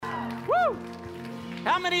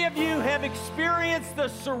How many of you have experienced the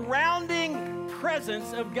surrounding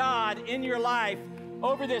presence of God in your life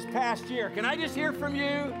over this past year? Can I just hear from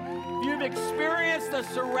you? You've experienced the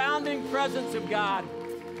surrounding presence of God.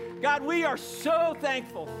 God, we are so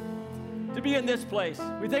thankful to be in this place.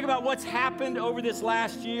 We think about what's happened over this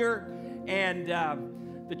last year and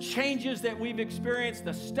the changes that we've experienced,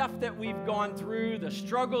 the stuff that we've gone through, the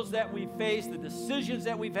struggles that we've faced, the decisions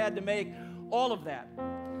that we've had to make, all of that.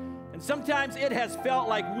 And sometimes it has felt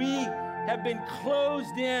like we have been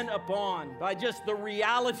closed in upon by just the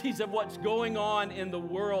realities of what's going on in the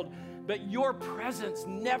world. But your presence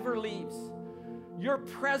never leaves. Your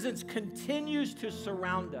presence continues to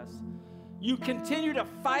surround us. You continue to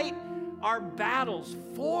fight our battles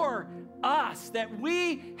for us that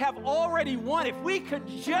we have already won. If we could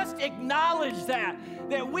just acknowledge that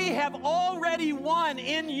we have already won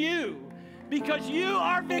in you, because you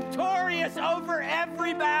are victorious over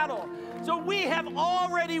every battle. So we have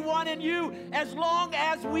already won in you as long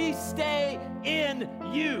as we stay in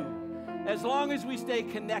you, as long as we stay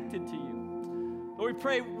connected to you. Lord, we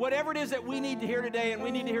pray whatever it is that we need to hear today, and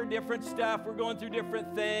we need to hear different stuff. We're going through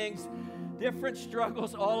different things, different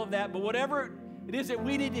struggles, all of that. But whatever it is that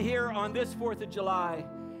we need to hear on this 4th of July,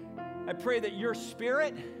 I pray that your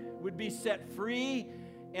spirit would be set free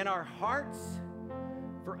in our hearts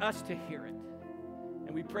for us to hear it.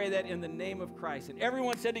 And we pray that in the name of Christ. And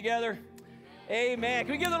everyone said together, amen.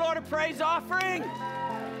 Can we give the Lord a praise offering?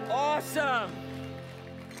 Awesome.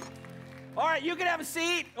 All right, you can have a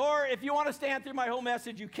seat, or if you want to stand through my whole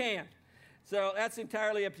message, you can. So that's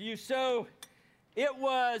entirely up to you. So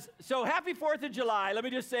happy 4th of July. Let me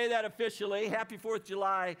just say that officially. Happy 4th of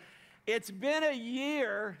July. It's been a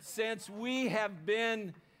year since we have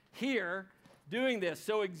been here doing this.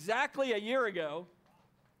 So exactly a year ago,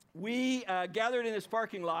 we gathered in this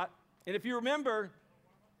parking lot, and if you remember,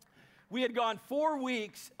 we had gone 4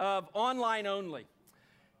 weeks of online only,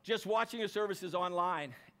 just watching the services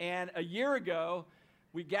online. And a year ago,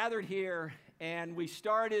 we gathered here, and we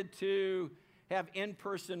started to have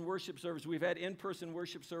in-person worship service. We've had in-person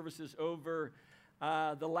worship services over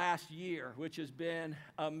the last year, which has been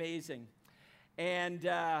amazing. And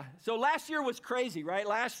so last year was crazy, right?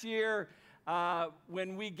 Last year,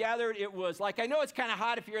 when we gathered, it was like, I know it's kind of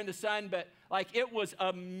hot if you're in the sun, but like it was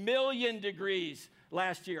 1,000,000 degrees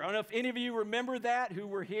last year. I don't know if any of you remember that who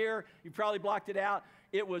were here. You probably blocked it out.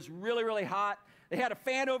 It was really, really hot. They had a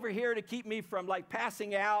fan over here to keep me from like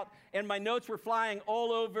passing out, and my notes were flying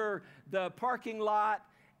all over the parking lot.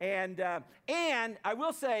 And I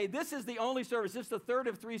will say, this is the only service. This is the third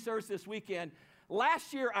of 3 services this weekend.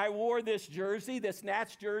 Last year, I wore this jersey, this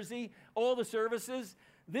Nats jersey, all the services.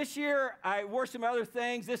 This year, I wore some other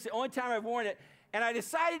things. This is the only time I've worn it. And I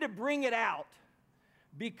decided to bring it out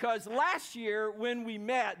because last year when we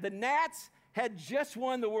met, the Nats had just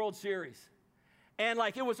won the World Series. And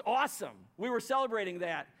like, it was awesome. We were celebrating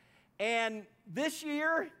that. And this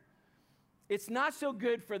year, it's not so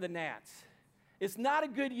good for the Nats. It's not a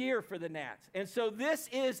good year for the Nats. And so this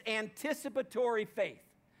is anticipatory faith.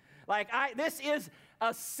 This is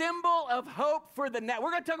a symbol of hope for the Nats.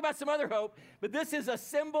 We're going to talk about some other hope, but this is a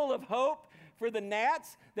symbol of hope for the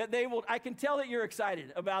Nats that they will. I can tell that you're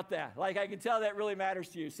excited about that. Like, I can tell that really matters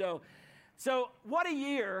to you. So what a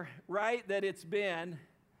year, right, that it's been.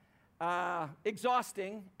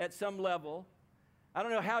 Exhausting at some level. I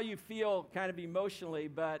don't know how you feel kind of emotionally,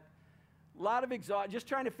 but a lot of just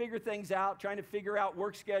trying to figure things out, trying to figure out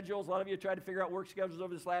work schedules. A lot of you tried to figure out work schedules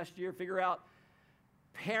over this last year,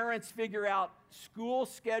 parents figure out school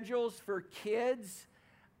schedules for kids.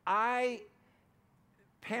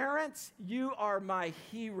 Parents, you are my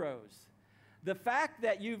heroes. The fact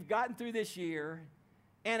that you've gotten through this year,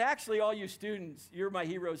 and actually all you students, you're my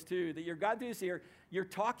heroes too, that you've gotten through this year, you're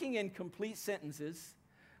talking in complete sentences,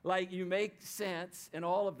 like you make sense and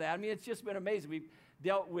all of that. I mean, it's just been amazing. We've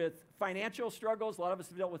dealt with financial struggles. A lot of us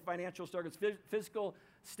have dealt with financial struggles, physical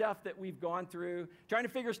stuff that we've gone through, trying to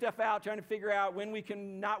figure stuff out, trying to figure out when we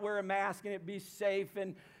can not wear a mask and it be safe,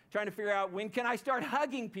 and trying to figure out when can I start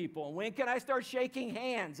hugging people, when can I start shaking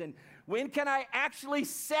hands, and when can I actually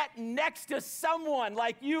sit next to someone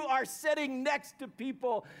like you are sitting next to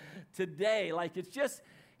people today. Like,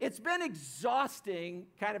 it's been exhausting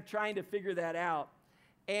kind of trying to figure that out.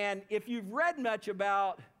 And if you've read much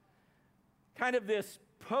about kind of this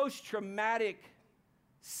post-traumatic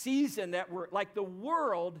season that the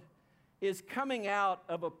world is coming out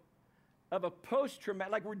of a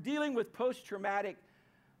post-traumatic, like we're dealing with post-traumatic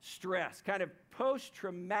stress, kind of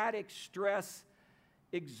post-traumatic stress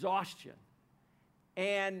exhaustion.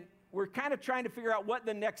 And we're kind of trying to figure out what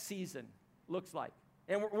the next season looks like.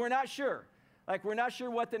 And we're not sure. Like, we're not sure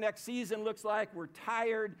what the next season looks like. We're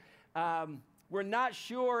tired. We're not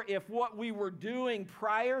sure if what we were doing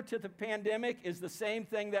prior to the pandemic is the same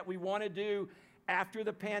thing that we want to do after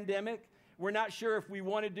the pandemic. We're not sure if we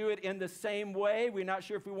want to do it in the same way. We're not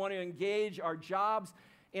sure if we want to engage our jobs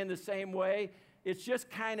in the same way. It's just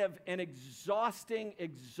kind of an exhausting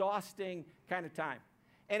kind of time.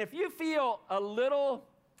 And if you feel a little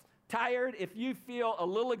tired, if you feel a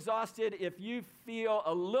little exhausted, if you feel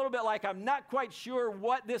a little bit like I'm not quite sure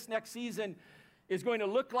what this next season is going to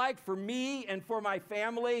look like for me and for my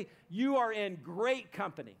family, you are in great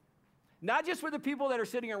company. Not just with the people that are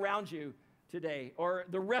sitting around you today or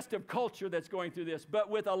the rest of culture that's going through this, but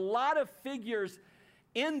with a lot of figures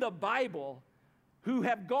in the Bible who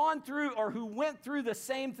have gone through or who went through the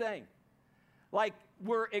same thing. Like,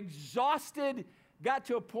 we're exhausted, got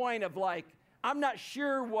to a point of like, I'm not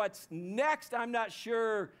sure what's next. I'm not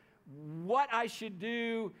sure what I should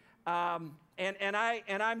do. And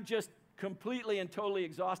I'm just completely and totally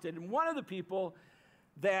exhausted. And one of the people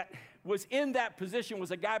that was in that position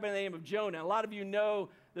was a guy by the name of Jonah. A lot of you know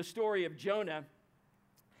the story of Jonah.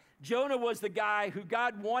 Jonah was the guy who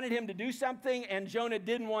God wanted him to do something, and Jonah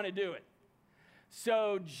didn't want to do it.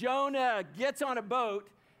 So Jonah gets on a boat,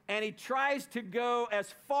 and he tries to go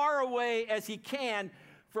as far away as he can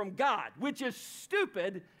from God, which is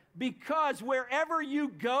stupid because wherever you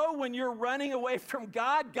go when you're running away from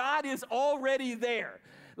God, God is already there.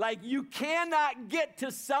 Like, you cannot get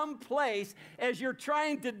to some place as you're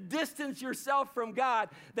trying to distance yourself from God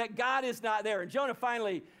that God is not there. And Jonah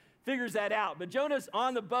finally figures that out. But Jonah's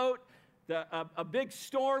on the boat. A big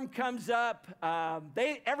storm comes up.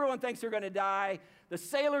 Everyone thinks they're going to die. The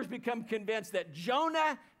sailors become convinced that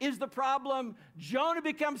Jonah is the problem. Jonah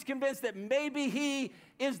becomes convinced that maybe he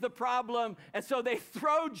is the problem. And so they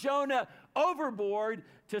throw Jonah overboard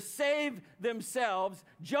to save themselves.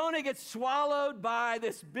 Jonah gets swallowed by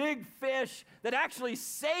this big fish that actually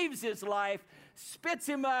saves his life, spits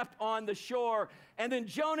him up on the shore, and then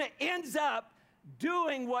Jonah ends up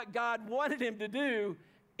doing what God wanted him to do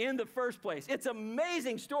in the first place. It's an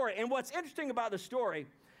amazing story. And what's interesting about the story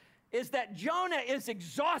is that Jonah is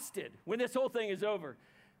exhausted when this whole thing is over.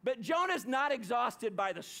 But Jonah's not exhausted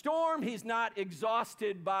by the storm. He's not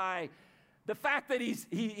exhausted by the fact that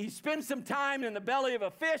he spends some time in the belly of a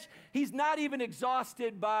fish. He's not even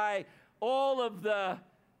exhausted by all of the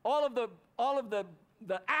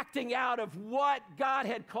acting out of what God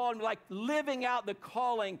had called him, like living out the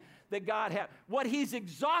calling that God had. What he's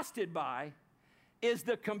exhausted by is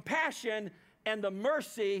the compassion and the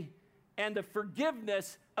mercy and the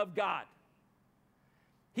forgiveness of God.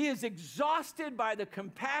 He is exhausted by the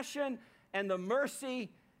compassion and the mercy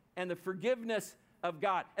and the forgiveness of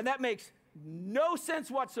God. And that makes no sense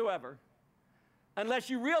whatsoever unless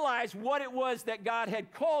you realize what it was that God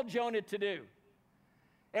had called Jonah to do.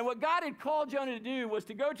 And what God had called Jonah to do was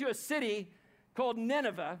to go to a city called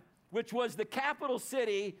Nineveh, which was the capital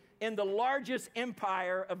city in the largest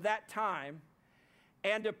empire of that time,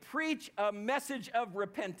 and to preach a message of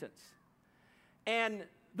repentance. And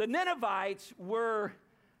the Ninevites were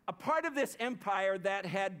a part of this empire that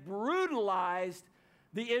had brutalized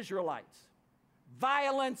the Israelites.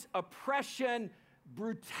 Violence, oppression,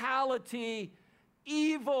 brutality,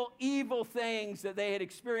 evil things that they had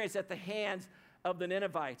experienced at the hands of the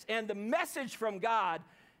Ninevites. And the message from God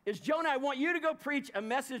is, Jonah, I want you to go preach a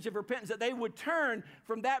message of repentance, that they would turn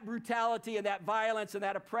from that brutality and that violence and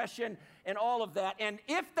that oppression and all of that. And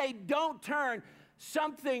if they don't turn,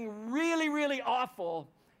 something really awful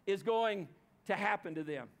is going to happen to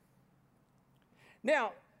them.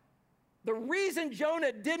 Now, the reason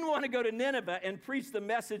Jonah didn't want to go to Nineveh and preach the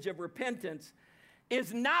message of repentance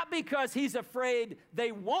is not because he's afraid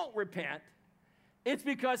they won't repent. It's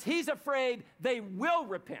because he's afraid they will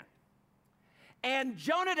repent. And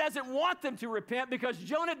Jonah doesn't want them to repent because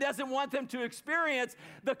Jonah doesn't want them to experience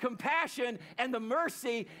the compassion and the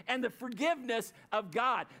mercy and the forgiveness of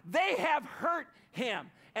God. They have hurt him,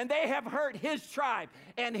 and they have hurt his tribe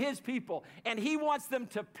and his people, and he wants them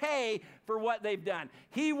to pay for what they've done.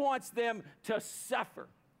 He wants them to suffer.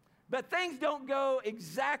 But things don't go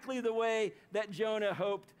exactly the way that Jonah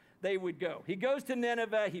hoped they would go. He goes to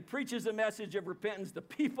Nineveh. He preaches a message of repentance. The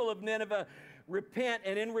people of Nineveh repent,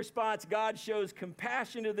 and in response, God shows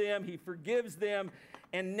compassion to them. He forgives them.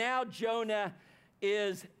 And now Jonah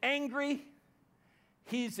is angry.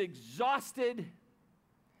 He's exhausted.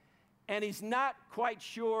 And he's not quite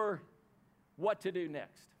sure what to do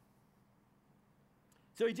next.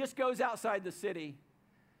 So he just goes outside the city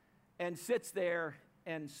and sits there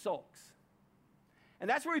and sulks. And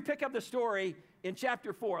that's where we pick up the story in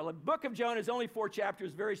chapter 4. The book of Jonah is only 4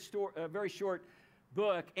 chapters, very short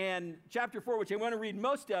book. And chapter 4, which I want to read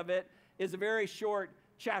most of it, is a very short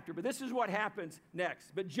chapter. But this is what happens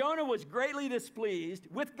next. But Jonah was greatly displeased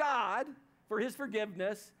with God for his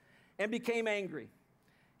forgiveness and became angry.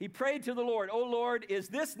 He prayed to the Lord, "O Lord, is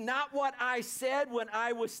this not what I said when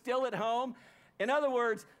I was still at home?" In other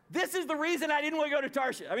words, this is the reason I didn't want to go to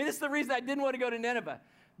Tarshish. This is the reason I didn't want to go to Nineveh.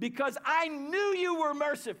 Because I knew you were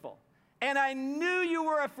merciful, and I knew you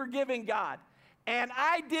were a forgiving God, and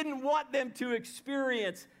I didn't want them to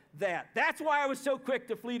experience that. That's why I was so quick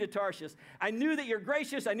to flee to Tarshish. I knew that you're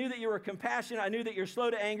gracious. I knew that you were compassionate. I knew that you're slow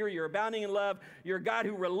to anger. You're abounding in love. You're a God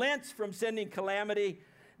who relents from sending calamity.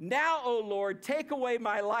 Now, O Lord, take away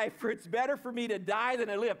my life, for it's better for me to die than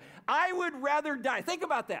to live. I would rather die. Think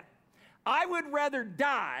about that. I would rather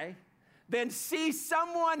die than see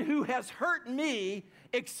someone who has hurt me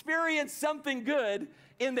experience something good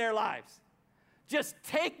in their lives. Just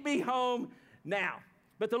take me home now.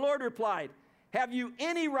 But the Lord replied, "Have you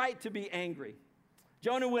any right to be angry?"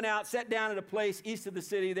 Jonah went out, sat down at a place east of the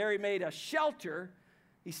city. There he made a shelter.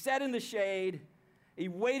 He sat in the shade. He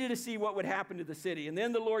waited to see what would happen to the city. And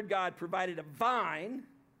then the Lord God provided a vine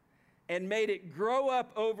and made it grow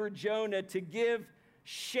up over Jonah to give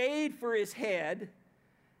shade for his head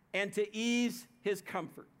and to ease his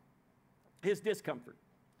discomfort.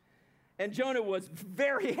 And Jonah was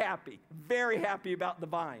very happy about the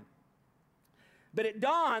vine. But at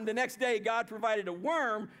dawn the next day, God provided a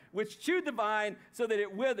worm which chewed the vine so that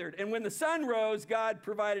it withered. And when the sun rose, God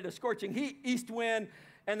provided a scorching east wind,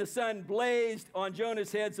 and the sun blazed on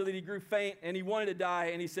Jonah's head so that he grew faint, and he wanted to die.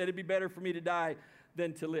 And he said, "It'd be better for me to die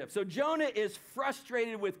than to live." So Jonah is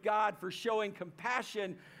frustrated with God for showing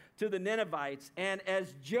compassion to the Ninevites. And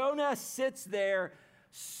as Jonah sits there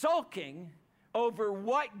sulking over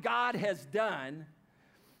what God has done,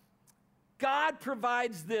 God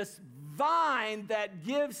provides this vine that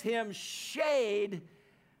gives him shade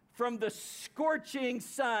from the scorching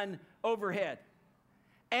sun overhead.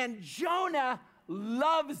 And Jonah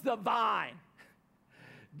loves the vine.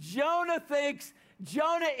 Jonah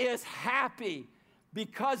is happy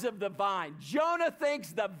because of the vine. Jonah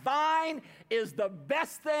thinks the vine is the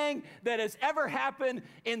best thing that has ever happened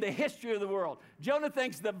in the history of the world. Jonah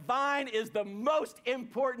thinks the vine is the most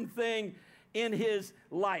important thing in his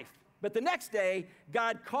life. But the next day,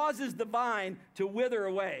 God causes the vine to wither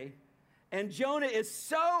away, and Jonah is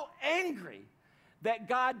so angry that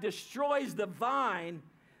God destroys the vine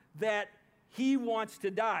that he wants to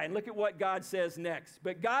die. And look at what God says next.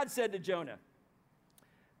 But God said to Jonah,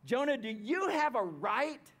 "Jonah, do you have a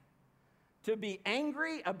right to be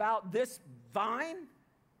angry about this vine?"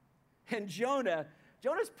 And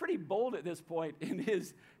Jonah's pretty bold at this point in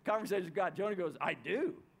his conversation with God. Jonah goes, "I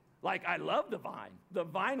do. I love the vine. The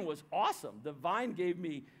vine was awesome. The vine gave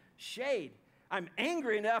me shade. I'm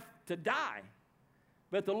angry enough to die."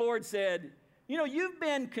 But the Lord said, "You've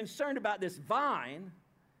been concerned about this vine,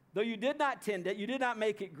 though you did not tend it, you did not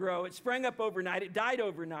make it grow. It sprang up overnight. It died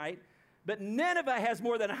overnight. But Nineveh has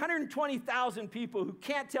more than 120,000 people who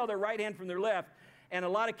can't tell their right hand from their left, and a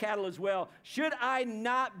lot of cattle as well. Should I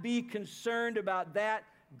not be concerned about that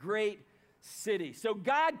great city?" So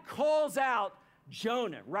God calls out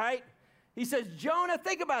Jonah, right? He says, "Jonah,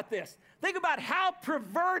 think about this. Think about how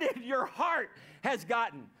perverted your heart has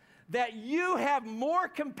gotten, that you have more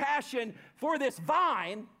compassion for this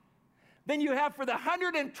vine than you have for the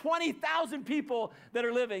 120,000 people that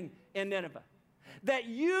are living in Nineveh. That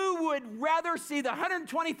you would rather see the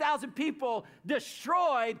 120,000 people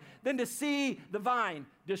destroyed than to see the vine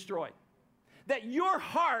destroyed. That your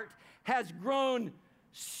heart has grown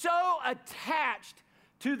so attached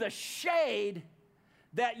to the shade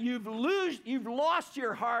that you've lost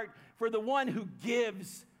your heart for the one who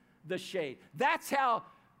gives the shade. That's how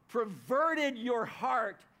perverted your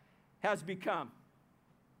heart has become."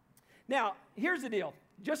 Now, here's the deal.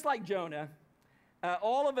 Just like Jonah,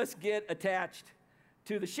 all of us get attached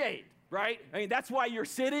to the shade, right? That's why you're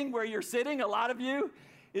sitting where you're sitting, a lot of you,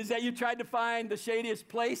 is that you tried to find the shadiest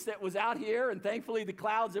place that was out here, and thankfully the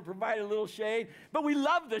clouds have provided a little shade. But we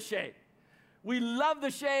love the shade. We love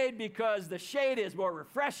the shade because the shade is more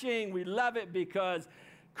refreshing. We love it because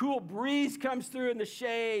cool breeze comes through in the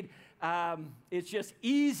shade. It's just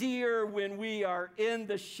easier when we are in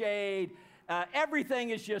the shade.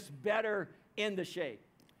 Everything is just better in the shade.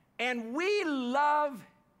 And we love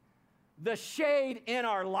the shade in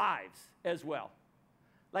our lives as well.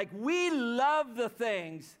 We love the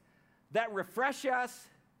things that refresh us,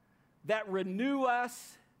 that renew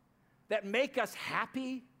us, that make us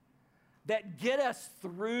happy, that get us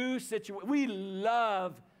through situations. We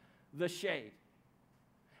love the shade.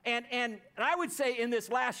 And I would say in this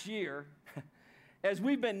last year, as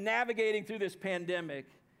we've been navigating through this pandemic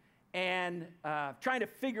and trying to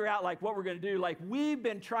figure out like what we're going to do, like we've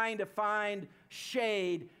been trying to find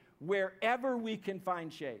shade wherever we can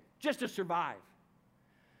find shade, just to survive,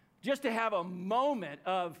 just to have a moment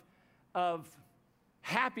of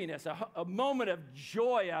happiness, a moment of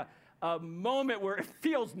joy, a moment where it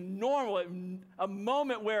feels normal, a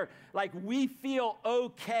moment where like we feel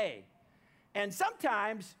okay. And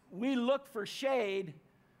sometimes we look for shade,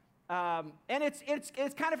 and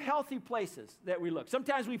it's kind of healthy places that we look.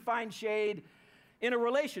 Sometimes we find shade in a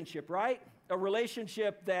relationship, right? A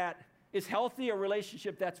relationship that is healthy, a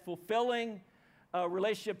relationship that's fulfilling, a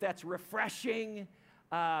relationship that's refreshing.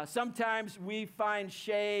 Sometimes we find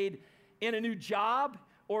shade in a new job,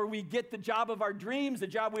 or we get the job of our dreams, the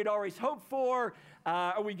job we'd always hoped for,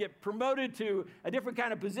 or we get promoted to a different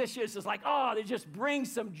kind of position. It's just like, oh, it just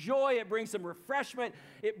brings some joy, it brings some refreshment,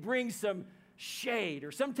 it brings some shade.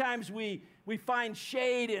 Or sometimes we find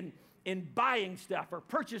shade in buying stuff or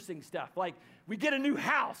purchasing stuff. Like we get a new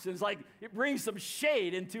house, and it's like it brings some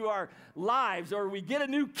shade into our lives. Or we get a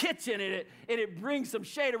new kitchen, and it brings some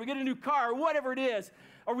shade. Or we get a new car, or whatever it is.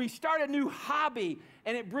 Or we start a new hobby,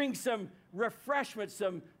 and it brings some refreshment,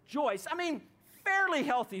 some joy. I mean, fairly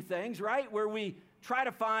healthy things, right? Where we try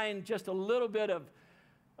to find just a little bit of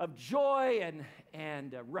joy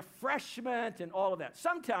and refreshment and all of that.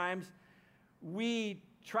 Sometimes we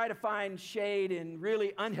try to find shade in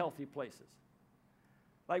really unhealthy places.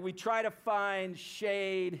 Like we try to find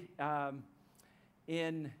shade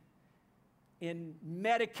in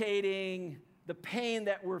medicating the pain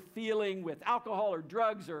that we're feeling with alcohol or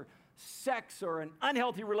drugs or sex or an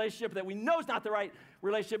unhealthy relationship that we know is not the right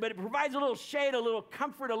relationship, but it provides a little shade, a little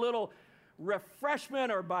comfort, a little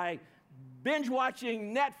refreshment, or by binge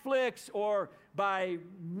watching Netflix, or by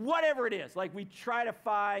whatever it is. Like we try to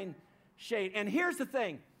find shade. And here's the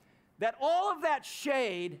thing, that all of that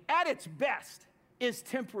shade at its best is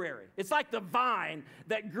temporary. It's like the vine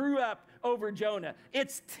that grew up over Jonah.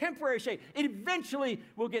 It's temporary shade. It eventually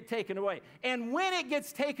will get taken away. And when it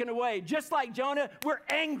gets taken away, just like Jonah, we're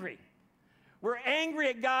angry. We're angry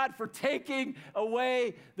at God for taking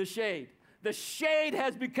away the shade. The shade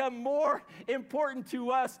has become more important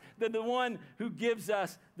to us than the one who gives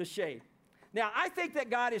us the shade. Now, I think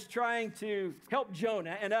that God is trying to help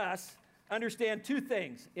Jonah and us understand two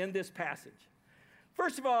things in this passage.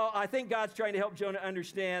 First of all, I think God's trying to help Jonah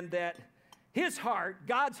understand that his heart,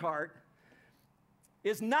 God's heart,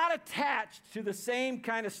 is not attached to the same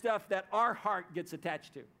kind of stuff that our heart gets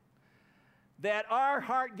attached to. That our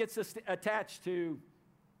heart gets attached to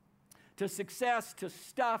success, to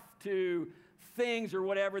stuff, to things or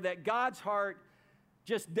whatever, that God's heart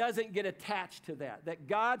just doesn't get attached to that. That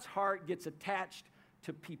God's heart gets attached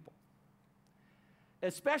to people.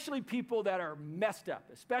 Especially people that are messed up,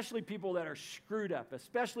 especially people that are screwed up,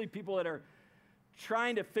 especially people that are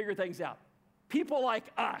trying to figure things out. People like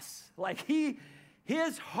us, like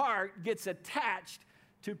his heart gets attached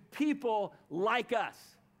to people like us.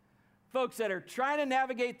 Folks that are trying to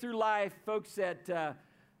navigate through life, folks that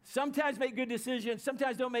sometimes make good decisions,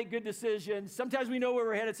 sometimes don't make good decisions, sometimes we know where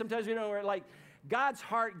we're headed, sometimes we don't know where, like, God's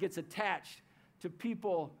heart gets attached to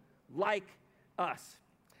people like us.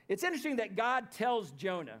 It's interesting that God tells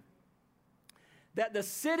Jonah that the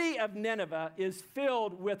city of Nineveh is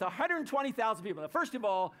filled with 120,000 people. Now, first of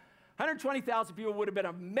all, 120,000 people would have been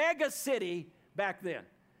a mega city back then.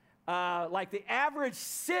 Like the average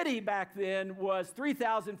city back then was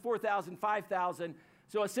 3,000, 4,000, 5,000.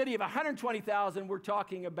 So a city of 120,000, we're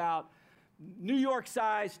talking about New York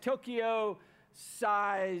size, Tokyo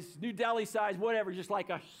size, New Delhi size, whatever, just like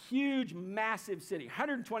a huge, massive city,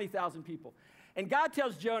 120,000 people. And God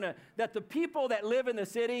tells Jonah that the people that live in the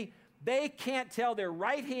city, they can't tell their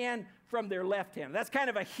right hand from their left hand. That's kind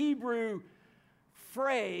of a Hebrew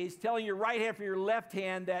phrase, telling your right hand from your left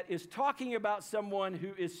hand, that is talking about someone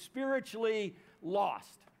who is spiritually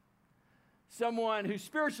lost, someone who's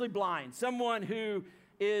spiritually blind, someone who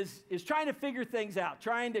is trying to figure things out,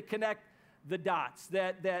 trying to connect the dots,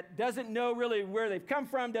 that doesn't know really where they've come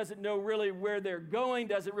from, doesn't know really where they're going,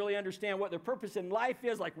 doesn't really understand what their purpose in life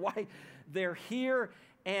is, like why they're here.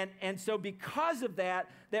 And so because of that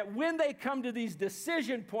when they come to these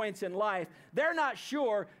decision points in life, they're not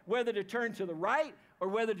sure whether to turn to the right or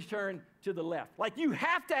whether to turn to the left. Like you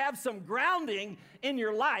have to have some grounding in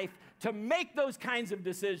your life to make those kinds of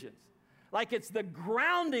decisions. Like it's the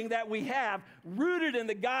grounding that we have rooted in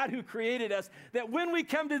the God who created us, that when we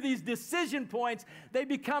come to these decision points, they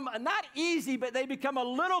become not easy, but they become a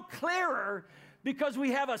little clearer because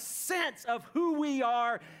we have a sense of who we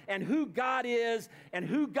are and who God is and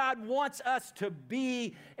who God wants us to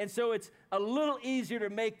be. And so it's a little easier to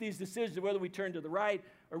make these decisions whether we turn to the right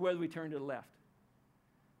or whether we turn to the left.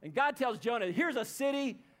 And God tells Jonah, here's a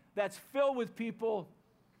city that's filled with people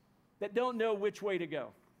that don't know which way to go.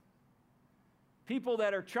 People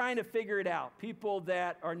that are trying to figure it out. People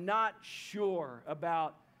that are not sure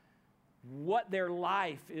about what their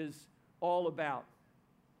life is all about.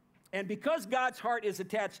 And because God's heart is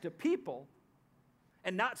attached to people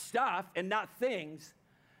and not stuff and not things,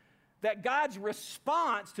 that God's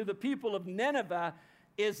response to the people of Nineveh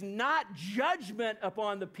is not judgment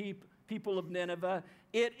upon the people of Nineveh.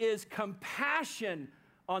 It is compassion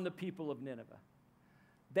on the people of Nineveh.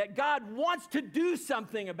 That God wants to do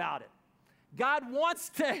something about it. God wants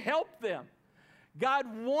to help them. God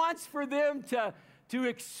wants for them to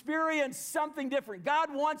experience something different.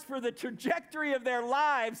 God wants for the trajectory of their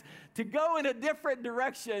lives to go in a different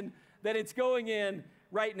direction than it's going in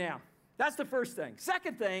right now. That's the first thing.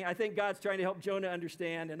 Second thing I think God's trying to help Jonah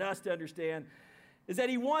understand and us to understand is that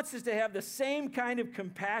he wants us to have the same kind of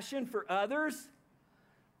compassion for others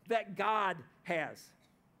that God has.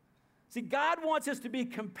 See, God wants us to be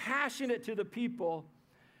compassionate to the people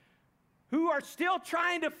who are still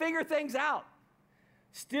trying to figure things out.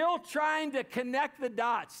 Still trying to connect the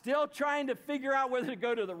dots, still trying to figure out whether to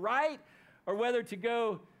go to the right or whether to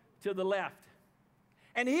go to the left.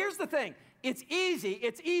 And here's the thing, it's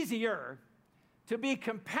easier to be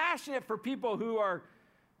compassionate for people who are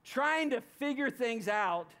trying to figure things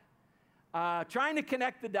out, trying to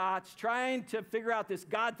connect the dots, trying to figure out this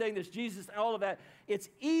God thing, this Jesus, all of that. It's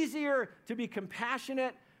easier to be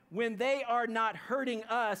compassionate when they are not hurting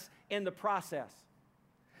us in the process.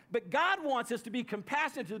 But God wants us to be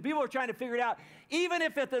compassionate to the people who are trying to figure it out, even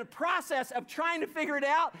if at the process of trying to figure it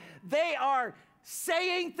out, they are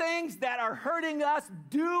saying things that are hurting us,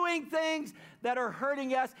 doing things that are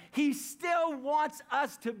hurting us. He still wants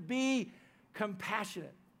us to be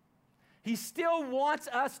compassionate. He still wants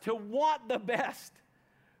us to want the best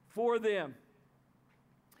for them.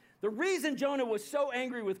 The reason Jonah was so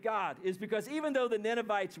angry with God is because even though the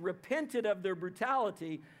Ninevites repented of their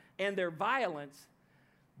brutality and their violence,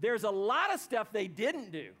 there's a lot of stuff they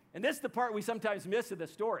didn't do. And this is the part we sometimes miss of the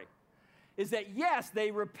story, is that yes, they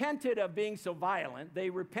repented of being so violent. They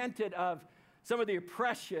repented of some of the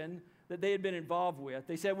oppression that they had been involved with.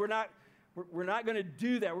 They said, we're not going to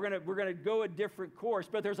do that. We're going to go a different course.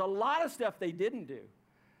 But there's a lot of stuff they didn't do.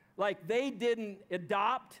 Like they didn't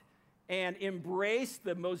adopt and embrace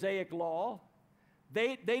the Mosaic law.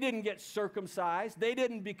 They didn't get circumcised. They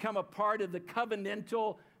didn't become a part of the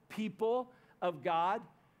covenantal people of God,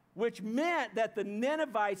 which meant that the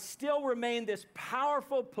Ninevites still remained this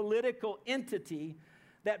powerful political entity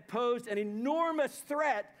that posed an enormous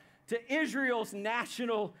threat to Israel's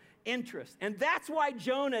national interest. And that's why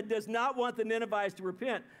Jonah does not want the Ninevites to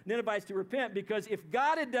repent, because if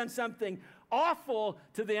God had done something awful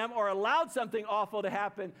to them or allowed something awful to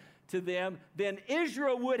happen to them, then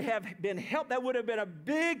Israel would have been helped. That would have been a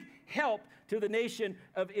big help to the nation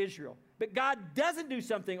of Israel. But God doesn't do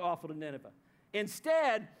something awful to Nineveh.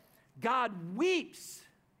 Instead, God weeps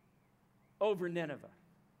over Nineveh.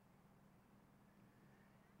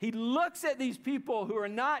 He looks at these people who are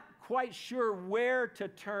not quite sure where to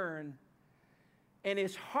turn, and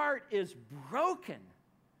his heart is broken.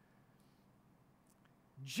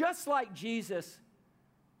 Just like Jesus,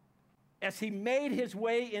 as he made his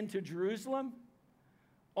way into Jerusalem,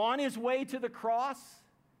 on his way to the cross,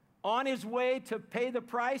 on his way to pay the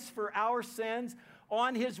price for our sins,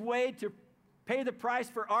 on his way to pay the price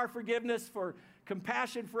for our forgiveness, for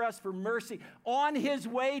compassion for us, for mercy, on his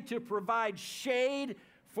way to provide shade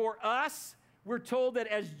for us. We're told that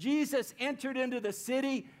as Jesus entered into the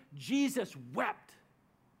city, Jesus wept.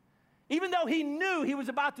 Even though he knew he was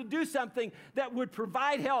about to do something that would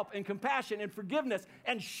provide help and compassion and forgiveness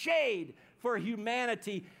and shade for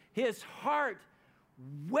humanity, his heart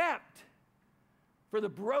wept for the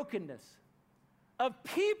brokenness of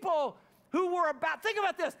people who were about, think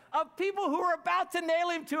about this, of people who were about to nail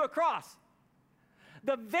him to a cross.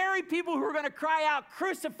 The very people who were going to cry out,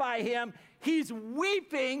 crucify him, he's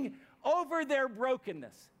weeping over their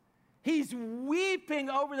brokenness. He's weeping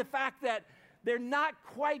over the fact that they're not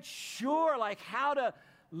quite sure like how to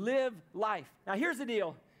live life. Now here's the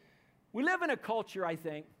deal. We live in a culture, I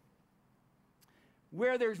think,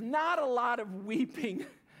 where there's not a lot of weeping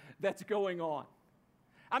that's going on.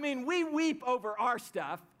 I mean, we weep over our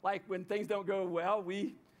stuff, like when things don't go well,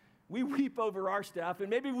 we weep over our stuff, and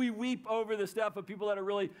maybe we weep over the stuff of people that are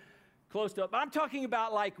really close to us. But I'm talking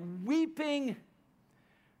about like weeping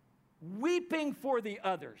for the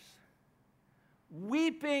others.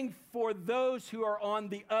 weeping for those who are on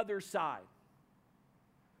the other side.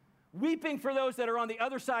 Weeping for those that are on the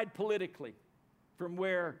other side politically from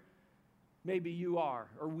where maybe you are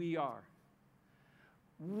or we are.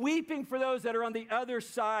 Weeping for those that are on the other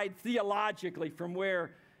side theologically from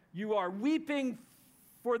where you are. Weeping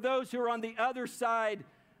for those who are on the other side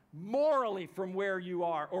morally from where you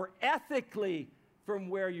are or ethically from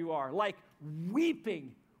where you are. Like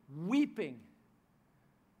weeping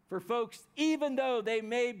for folks even though they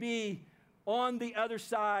may be on the other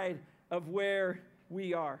side of where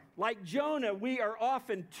we are. Like Jonah, we are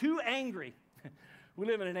often too angry. We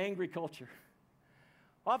live in an angry culture.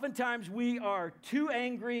 Oftentimes we are too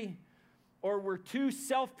angry, or we're too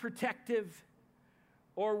self-protective,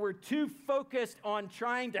 or we're too focused on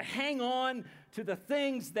trying to hang on to the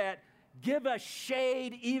things that give us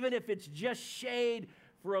shade, even if it's just shade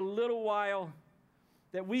for a little while,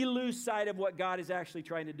 that we lose sight of what God is actually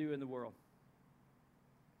trying to do in the world.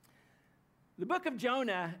 The book of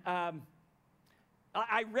Jonah,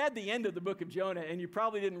 I read the end of the book of Jonah, and you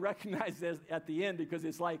probably didn't recognize this at the end because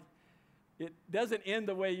it's like, it doesn't end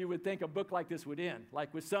the way you would think a book like this would end,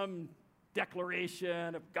 like with some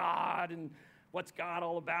declaration of God and what's God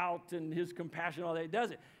all about and his compassion, all that. It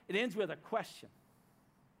doesn't. It ends with a question.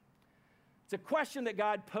 It's a question that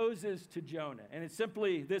God poses to Jonah, and it's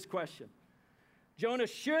simply this question. Jonah,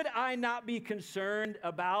 should I not be concerned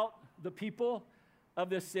about the people of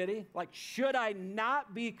this city? Like, should I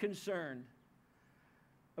not be concerned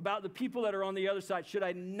about the people that are on the other side? Should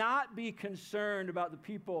I not be concerned about the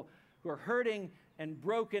people who are hurting and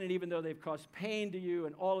broken, and even though they've caused pain to you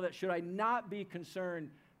and all of that, should I not be concerned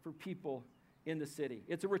for people in the city?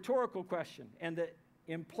 It's a rhetorical question, and the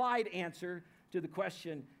implied answer to the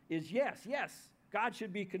question is yes, God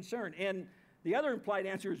should be concerned. And the other implied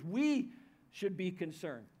answer is we should be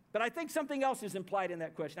concerned. But I think something else is implied in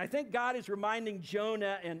that question. I think God is reminding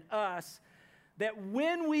Jonah and us that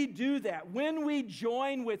when we do that, when we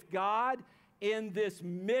join with God in this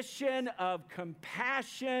mission of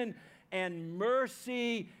compassion and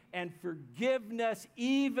mercy and forgiveness,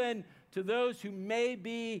 even to those who may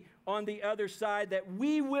be on the other side, that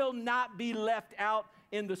we will not be left out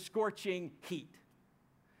in the scorching heat.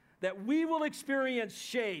 That we will experience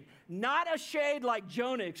shade, not a shade like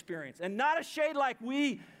Jonah experienced, and not a shade like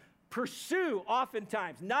we pursue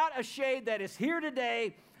oftentimes, not a shade that is here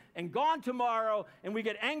today and gone tomorrow, and we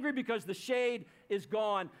get angry because the shade is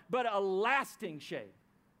gone, but a lasting shade.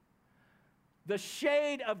 The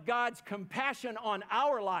shade of God's compassion on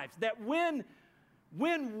our lives, that when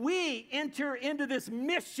we enter into this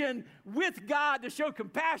mission with God to show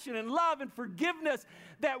compassion and love and forgiveness,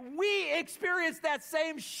 that we experience that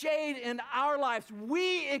same shade in our lives.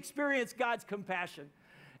 We experience God's compassion,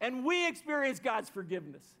 and we experience God's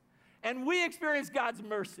forgiveness, and we experience God's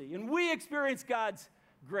mercy, and we experience God's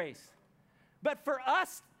grace. But for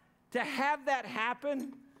us to have that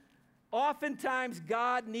happen, oftentimes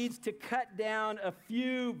God needs to cut down a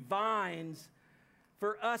few vines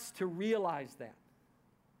for us to realize that.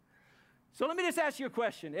 So let me just ask you a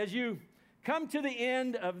question. As you come to the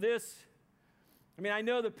end of this, I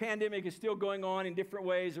know the pandemic is still going on in different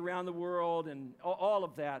ways around the world and all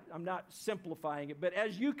of that. I'm not simplifying it. But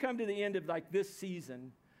as you come to the end of like this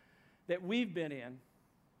season that we've been in,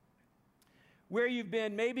 where you've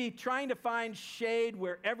been maybe trying to find shade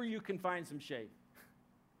wherever you can find some shade.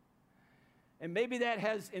 And maybe that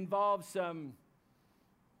has involved some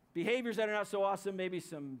behaviors that are not so awesome, maybe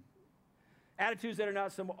some attitudes that are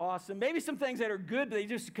not so awesome, maybe some things that are good, but they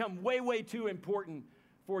just become way, way too important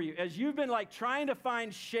for you. As you've been like trying to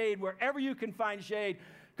find shade wherever you can find shade,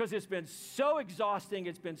 because it's been so exhausting,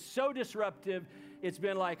 it's been so disruptive, it's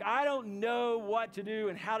been like, I don't know what to do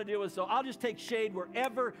and how to deal with it, so I'll just take shade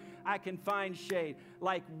wherever I can find shade.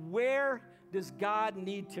 Like, where does God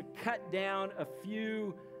need to cut down a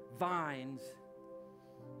few vines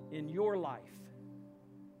in your life?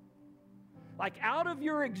 Like, out of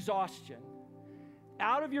your exhaustion,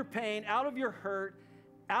 out of your pain, out of your hurt,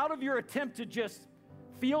 out of your attempt to just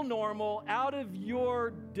feel normal, out of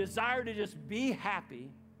your desire to just be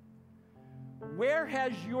happy, where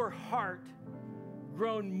has your heart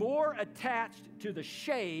grown more attached to the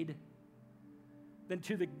shade than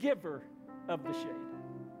to the giver of the shade?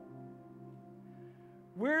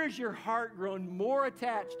 Where has your heart grown more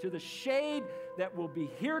attached to the shade that will be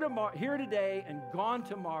here today and gone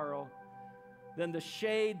tomorrow than the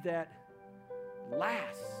shade that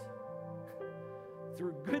lasts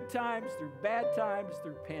through good times, through bad times,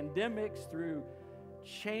 through pandemics, through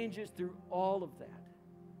changes, through all of that?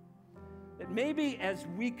 That maybe as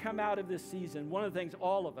we come out of this season, one of the things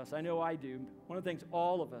all of us, I know I do, one of the things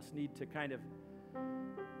all of us need to kind of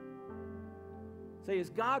Say,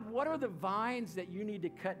 is God, what are the vines that you need to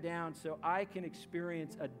cut down so I can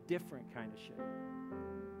experience a different kind of shade?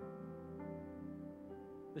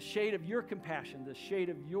 The shade of your compassion, the shade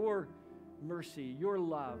of your mercy, your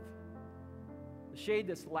love, the shade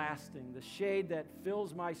that's lasting, the shade that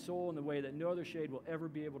fills my soul in the way that no other shade will ever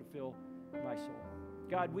be able to fill my soul.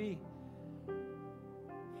 God, we're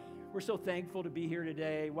so thankful to be here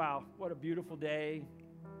today. Wow, what a beautiful day.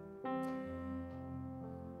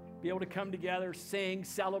 Be able to come together, sing,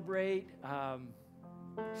 celebrate,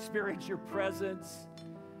 experience your presence,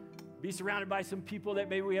 be surrounded by some people that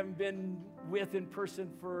maybe we haven't been with in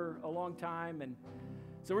person for a long time. And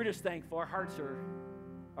so we're just thankful. Our hearts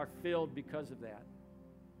are filled because of that.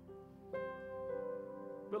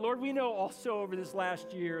 But Lord, we know also over this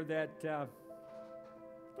last year that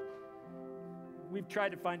we've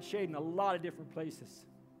tried to find shade in a lot of different places.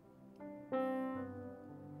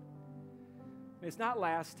 It's not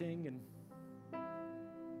lasting, and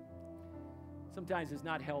sometimes it's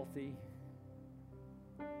not healthy.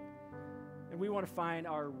 And we want to find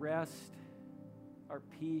our rest, our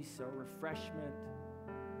peace, our refreshment,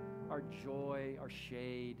 our joy, our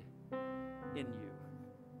shade in you.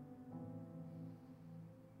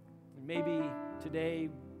 And maybe today,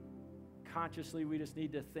 consciously, we just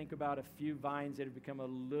need to think about a few vines that we've become a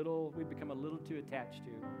little too attached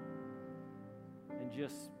to, and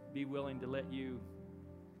just be willing to let you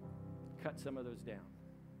cut some of those down.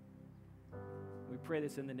 We pray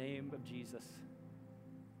this in the name of Jesus,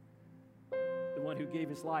 the one who gave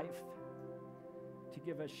his life to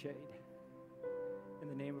give us shade. In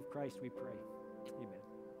the name of Christ we pray. Amen.